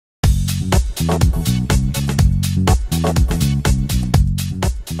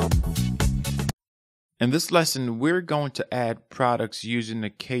In this lesson, we're going to add products using the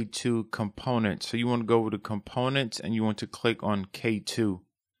K2 component. So you want to go over to components and you want to click on K2.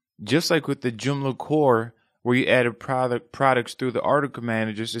 Just like with the Joomla core, where you added products through the article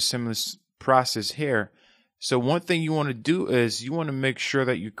manager, it's a similar process here. So one thing you want to do is you want to make sure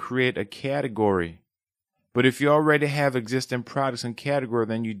that you create a category. But if you already have existing products in category,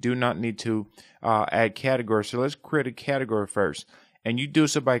 then you do not need to add categories. So let's create a category first. And you do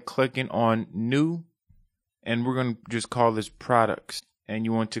so by clicking on New. And we're going to just call this products, and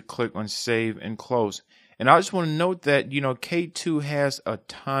you want to click on save and close. And I just want to note that, K2 has a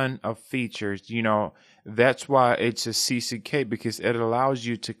ton of features. That's why it's a CCK, because it allows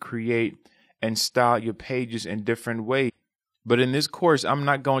you to create and style your pages in different ways. But in this course, I'm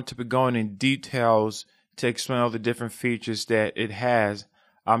not going to be going in details to explain all the different features that it has.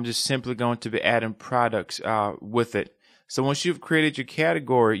 I'm just simply going to be adding products with it. So once you've created your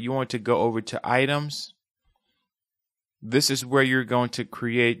category, you want to go over to items. This is where you're going to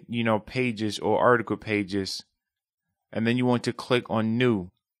create, pages or article pages. And then you want to click on new.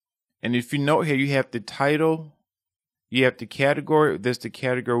 And if you note here, you have the title, you have the category. This is the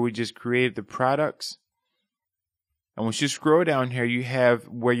category we just created, the products. And once you scroll down here, you have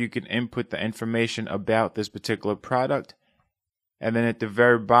where you can input the information about this particular product. And then at the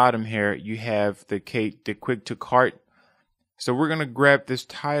very bottom here, you have the quick to cart. So we're going to grab this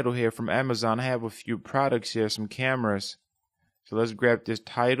title here from Amazon. I have a few products here, some cameras. So let's grab this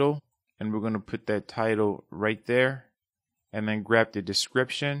title, and we're going to put that title right there. And then grab the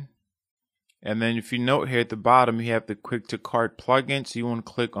description. And then if you note here at the bottom, you have the quick to cart plugin. So you want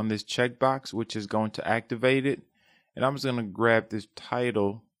to click on this checkbox, which is going to activate it. And I'm just going to grab this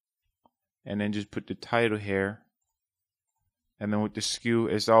title and then just put the title here. And then with the SKU,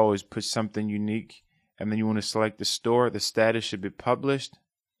 as always, put something unique. And then you want to select the store. The status should be published.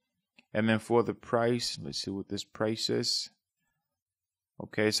 And then for the price, let's see what this price is.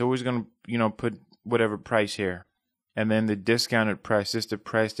 Okay, so we're just going to, put whatever price here. And then the discounted price is the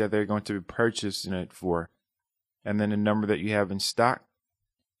price that they're going to be purchasing it for. And then the number that you have in stock.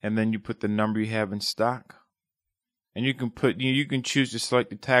 And then you put the number you have in stock. And you can put, you can choose to select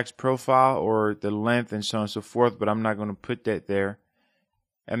the tax profile or the length and so on and so forth, but I'm not going to put that there.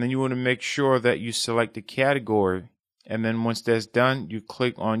 And then you want to make sure that you select the category. And then once that's done, you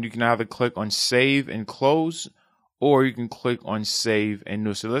can either click on save and close, or you can click on save and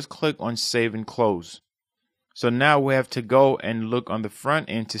new. So let's click on save and close. So now we have to go and look on the front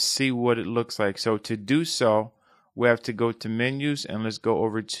end to see what it looks like. So to do so, we have to go to menus, and let's go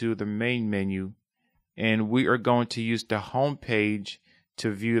over to the main menu. And we are going to use the home page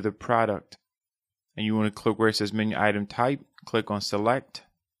to view the product. And you want to click where it says menu item type, click on select.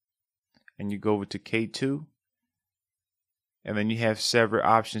 And you go over to K2, and then you have several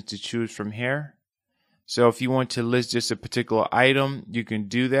options to choose from here. So if you want to list just a particular item, you can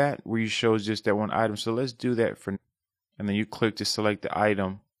do that, where you show just that one item. So let's do that for, and then you click to select the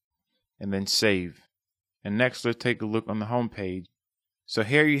item and then save. And next, let's take a look on the home page. So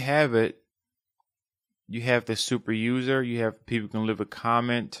here you have it. You have the super user. You have people can leave a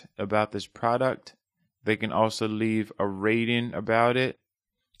comment about this product. They can also leave a rating about it.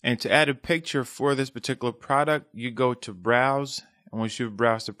 And to add a picture for this particular product, you go to browse. And once you've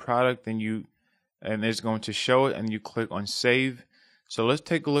browsed the product, then it's going to show it, and you click on save. So let's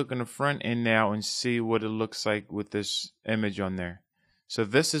take a look in the front end now and see what it looks like with this image on there. So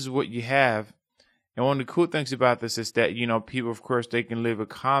this is what you have. And one of the cool things about this is that, people, of course, they can leave a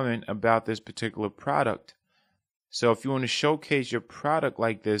comment about this particular product. So if you want to showcase your product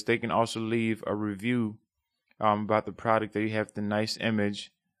like this, they can also leave a review about the product. There you have the nice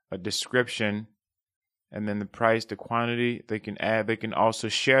image, a description, and then the price, the quantity. They can also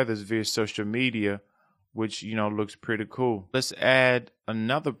share this via social media, which looks pretty cool. Let's add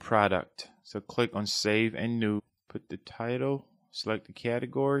another product. So click on save and new, put the title, select the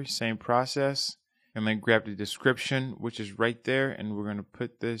category, same process, and then grab the description, which is right there, and we're going to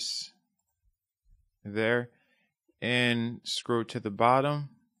put this there and scroll to the bottom.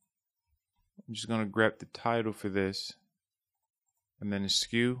 I'm just going to grab the title for this, and then the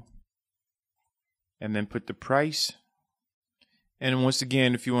SKU, and then put the price. And once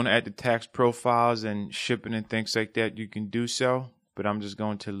again, if you want to add the tax profiles and shipping and things like that, you can do so, but I'm just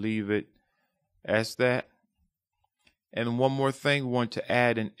going to leave it as that. And one more thing, we want to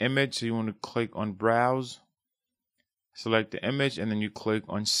add an image. So you want to click on browse, select the image, and then you click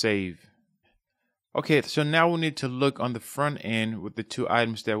on save. Okay, so now we need to look on the front end with the two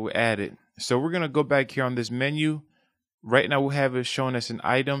items that we added. So we're going to go back here on this menu, Right now we have it showing us an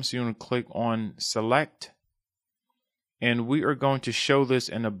item, so you want to click on select, and we are going to show this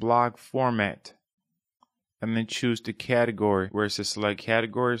in a blog format, and then choose the category. Where it says select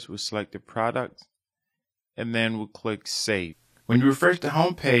categories, we'll select the product, and then we'll click save. When you refresh the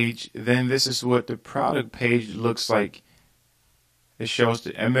home page, then this is what the product page looks like. It shows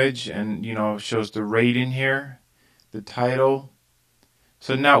the image and shows the rating here, the title.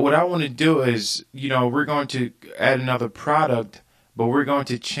 So now what I want to do is, we're going to add another product, but we're going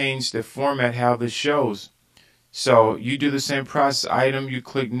to change the format how this shows. So you do the same process. Item, you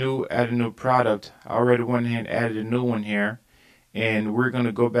click new, add a new product. I already went ahead and added a new one here. And we're going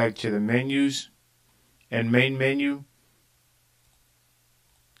to go back to the menus and main menu.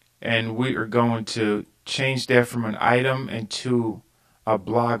 And we are going to change that from an item into a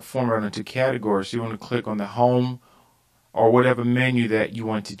blog format into categories. So you want to click on the home or whatever menu that you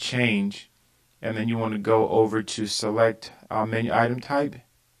want to change, and then you want to go over to select menu item type.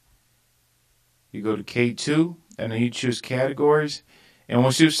 You go to K2 and then you choose categories, and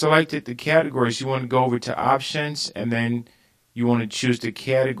once you've selected the categories, you want to go over to options, and then you want to choose the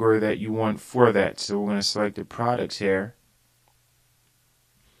category that you want for that. So we're going to select the products here,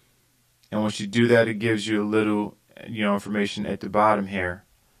 and once you do that, it gives you a little information at the bottom here.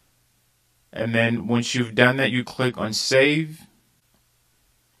 And then once you've done that, you click on save.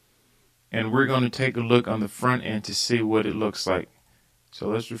 And we're going to take a look on the front end to see what it looks like. So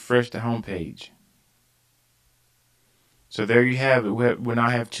let's refresh the home page. So there you have it. We now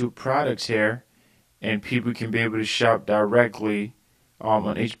have two products here, and people can be able to shop directly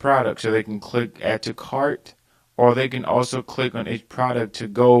on each product. So they can click add to cart, or they can also click on each product to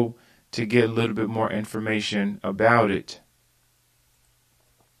go to get a little bit more information about it.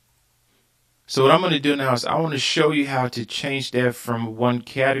 So what I'm going to do now is I want to show you how to change that from one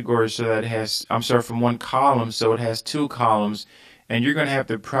category so that it has, from one column so it has two columns, and you're going to have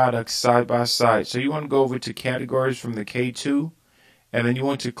the products side by side. So you want to go over to categories from the K2, and then you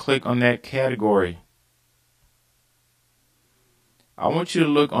want to click on that category. I want you to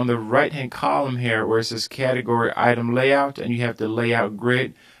look on the right hand column here where it says category item layout, and you have the layout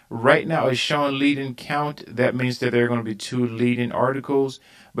grid. Right now it's showing leading count. That means that there are going to be two leading articles.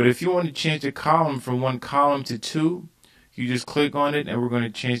 But if you want to change the column from one column to two, you just click on it, and we're going to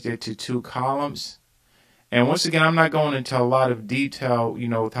change that to two columns. And once again, I'm not going into a lot of detail,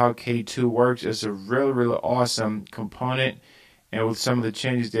 with how K2 works. It's a really, really awesome component. And with some of the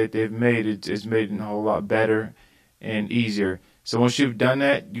changes that they've made, it's made it a whole lot better and easier. So once you've done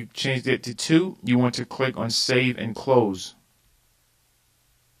that, you changed it to two. You want to click on save and close.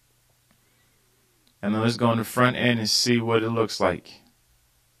 And then let's go on the front end and see what it looks like.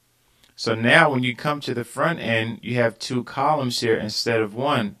 So now when you come to the front end, you have two columns here instead of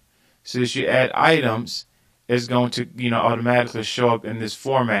one. So as you add items, it's going to automatically show up in this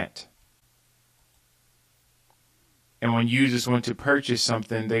format. And when users want to purchase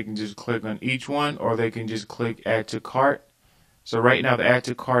something, they can just click on each one, or they can just click add to cart. So right now the add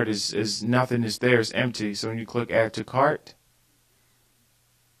to cart is nothing is there, it's empty. So when you click add to cart,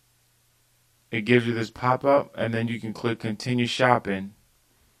 it gives you this pop-up, and then you can click continue shopping.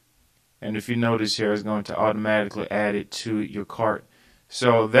 And if you notice here, it's going to automatically add it to your cart.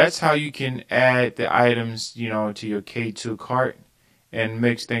 So that's how you can add the items, to your K2 cart, and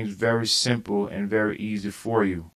makes things very simple and very easy for you.